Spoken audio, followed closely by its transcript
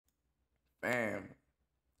Bam.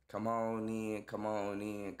 Come on in, come on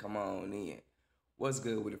in, come on in. What's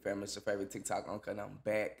good with the family? It's your favorite TikTok uncle, and I'm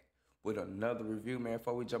back with another review, man.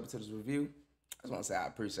 Before we jump into this review, I just want to say I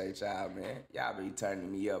appreciate y'all, man. Y'all be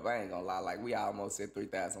turning me up. I ain't gonna lie, like we almost at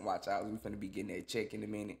 3,000 watch hours. We finna be getting that check in a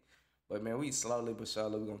minute. But man, we slowly but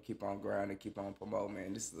surely, we gonna keep on grinding, keep on promoting,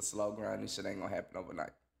 man. This is a slow grind. This shit ain't gonna happen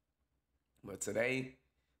overnight. But today,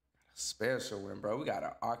 a special one, bro. We got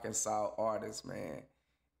an Arkansas artist, man.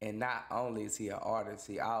 And not only is he an artist,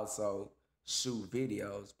 he also shoot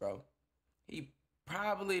videos, bro. He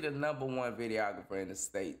probably the #1 videographer in the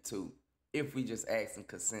state, too, if we just ask in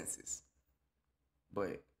consensus.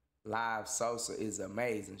 But Livesosa is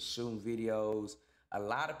amazing, shooting videos. A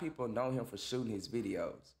lot of people know him for shooting his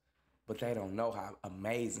videos, but they don't know how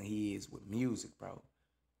amazing he is with music, bro.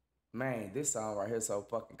 Man, this song right here is so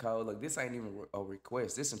fucking cold. Look, this ain't even a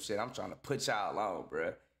request. This some shit I'm trying to put y'all on,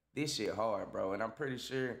 bro. This shit hard, bro. And I'm pretty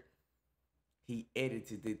sure he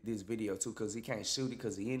edited this video, too, because he can't shoot it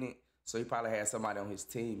because he in it. So he probably had somebody on his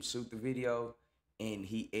team shoot the video, and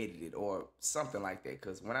he edited or something like that.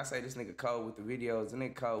 Because when I say this nigga cold with the videos, the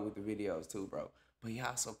nigga cold with the videos, too, bro. But he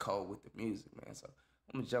also cold with the music, man. So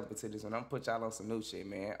I'm going to jump into this one. I'm going to put y'all on some new shit,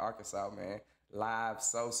 man. Arkansas, man.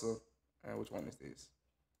 Livesosa. Man, which one is this?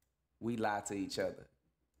 We Lie to Each Other.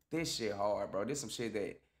 This shit hard, bro. This some shit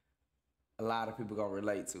that a lot of people gonna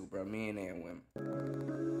relate to, bro. Men and women.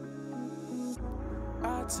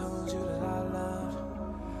 I told you that I loved.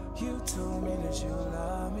 You told me that you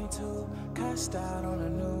love me too. Cashed out on a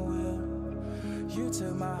new wheel. You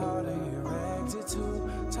took my heart and you ragged it too.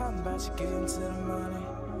 Talking about you getting to the money.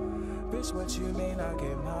 Bitch, what you mean I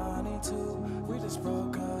get money too? We just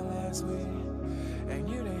broke up last week. And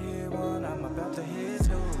you didn't hear one, I'm about to hear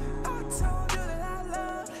two. I told you that I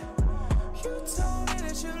loved. You told me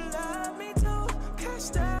that you love me too.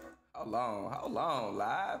 Cashed out. Hold on,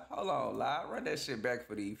 Live. Hold on, Live. Run that shit back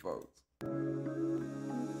for these folks.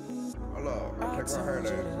 Hold on. I told you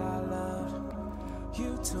that I loved.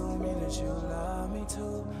 You told me that you love me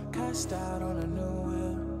too. Cashed out on a new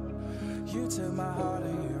wheel. You took my heart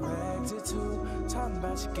and you ragged it too. Talking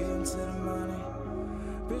about you getting to the money.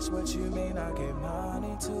 Bitch, what you mean I get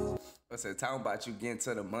money too? I said, talking about you getting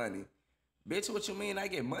to the money. Bitch, what you mean I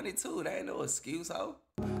get money too? That ain't no excuse, ho.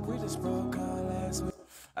 We just broke up last week.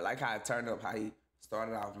 I like how it turned up, how he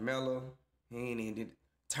started off mellow. He ain't even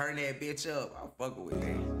turn that bitch up. I'm fucking with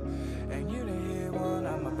that. And you didn't hear one,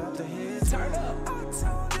 I'm about to hear turn up. I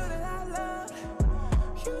told you that I loved.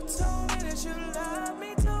 You told me that you love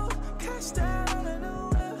me too. Cashed out on a new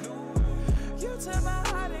wheel. You took my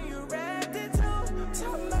heart and you wrapped it too.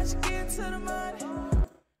 Talking about you getting to the money.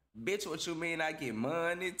 Bitch, what you mean I get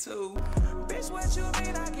money too? Bitch, what you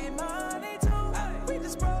mean I get money too? We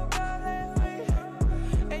just broke up last week.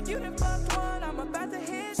 And you done fucked one, I'm about to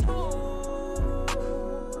hit two.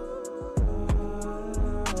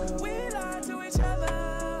 We lie to each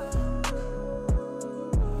other.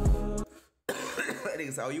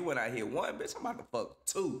 Nigga, so you went out here one, bitch, I'm about to fuck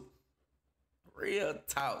two. Real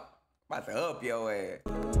talk. I'm about to up your ass.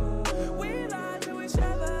 We lie to each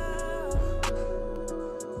other.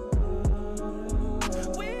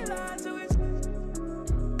 We lie to each other.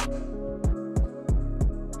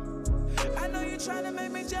 I know you trying to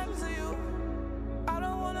make me jealous of you. I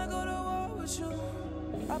don't wanna go to war with you.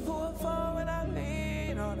 I pull a phone when I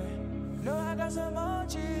lean on it. Know I got some more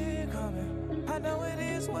G coming. I know it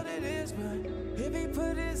is what it is, but if he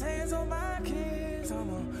put his hands on my kids,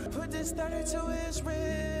 I'ma put this 30 to his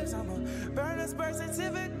wrist. I'ma burn his birth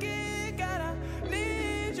certificate. Gotta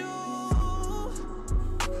need you.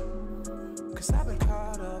 Cause I've been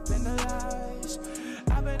caught up in the lies.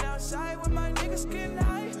 I've been outside with my niggas getting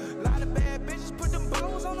high. A lot of bad bitches put them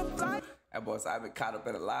bows on the flight. That boy said I been caught up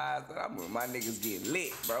in the lies, but I'm with my niggas getting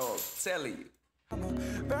lit, bro. I'm telling you. I'ma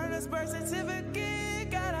burn his birth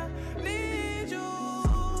certificate. Gotta need you.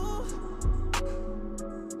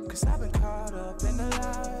 Cause I've been caught up in the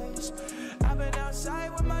lies. I've been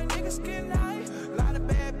outside with my niggas getting high. A lot of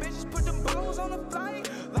bad bitches put them bows on the flight.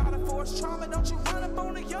 A lot of forced trauma, don't you run up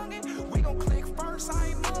on a youngin'. We gon' click first, I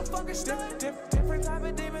ain't motherfucking stunned. Different type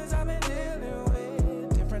of demons I've been dealing with.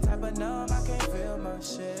 Different type of numb, I can't feel my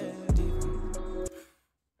shit.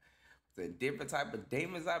 The different type of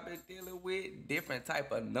demons I've been dealing with, different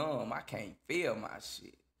type of numb. I can't feel my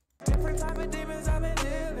shit. Different type of demons I've been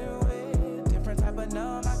dealing with. Different type of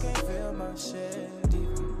numb, I can't feel my shit.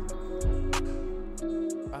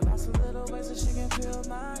 I lost a little weight so she can feel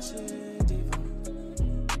my shit deeper.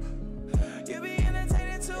 You be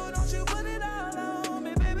entertaining too, don't you put it all on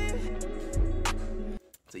me, baby.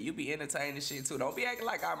 So you be entertaining this shit too. Don't be acting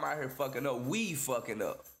like I'm out here fucking up. We fucking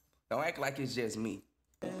up. Don't act like it's just me.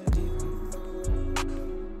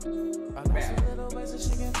 I lost a little weight so she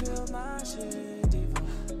can feel my shit deeper.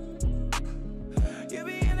 You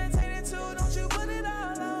be entertaining too, don't you put it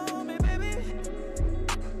all on me, baby.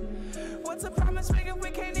 What's a promise ring if we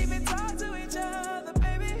can't even talk to each other,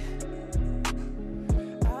 baby?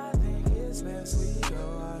 I think it's best we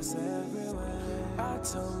go our separate ways. I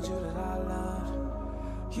told you that I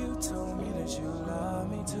loved. You told me that you love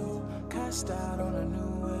me too. Cashed out on a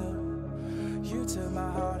new wheel. You took my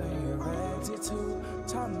heart and you wrecked it too.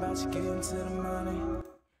 Talking about you getting to the money.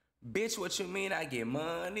 Bitch, what you mean I get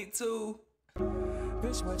money too?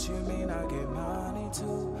 Bitch, what you mean I get money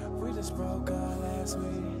too? We just broke up last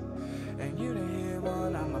week. And you didn't hear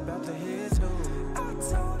one, I'm about to hear two. I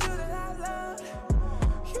told you that I loved.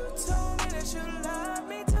 You told me that you love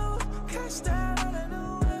me too. Cashed out on a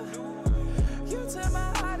new wheel. You took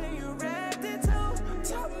my heart and you wrecked it too.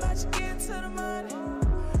 Talking about you getting to the money.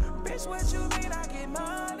 Bitch, what you mean I get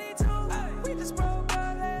money too? We just broke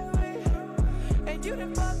up last week. And you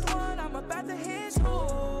done fucked one, I'm about to hit two.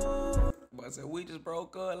 I said, we just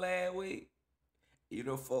broke up last week. You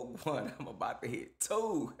done fucked one, I'm about to hit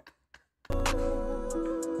two.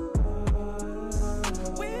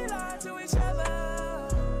 We lied to each other.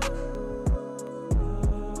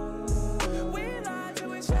 We lied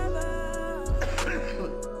to each other.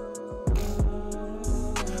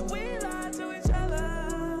 We lied to each other.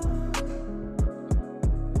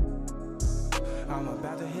 I'm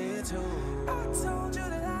about to hit two. I told you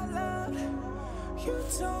that I loved. You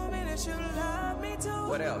told me that you love me too.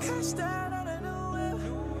 What else? Cashed out on a new wheel.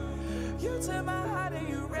 You took my heart and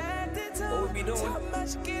you wrecked it too. What we be doing? Talking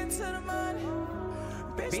about you getting to the money.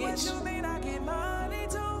 Bitch, what you mean I get money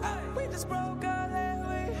too? We just broke up last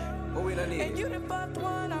week. What we done did? And you done fucked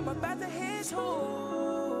one, I'm about to hit two.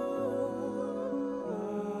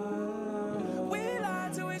 We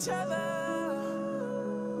lied to each other.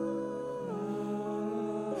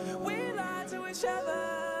 We lied to each other.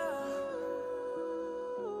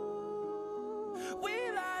 We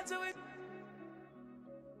lied to each other.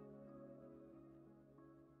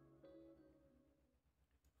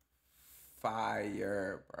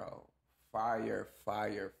 Fire, bro. Fire,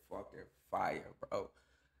 fire, fucking fire, bro.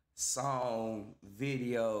 Song,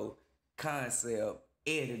 video, concept,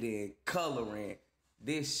 editing, coloring.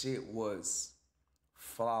 This shit was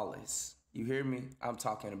flawless. You hear me? I'm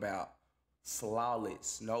talking about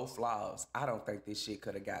flawless, no flaws. I don't think this shit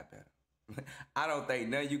could have got better. I don't think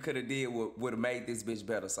none you could have did would have made this bitch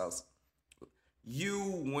better, Sosa.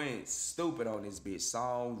 You went stupid on this bitch.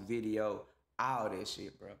 Song, video, all that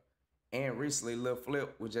shit, bro. And recently, Lil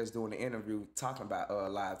Flip was just doing an interview talking about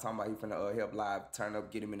Live, talking about he finna help Live turn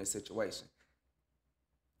up, get him in a situation.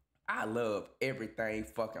 I love everything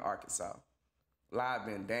fucking Arkansas. Live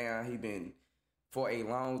been down, he been for a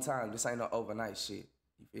long time. This ain't no overnight shit.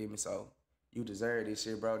 You feel me? So you deserve this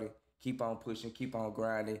shit, brody. Keep on pushing, keep on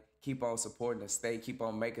grinding, keep on supporting the state, keep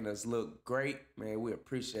on making us look great. Man, we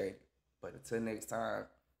appreciate it. But until next time,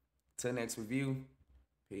 till next review,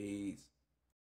 peace.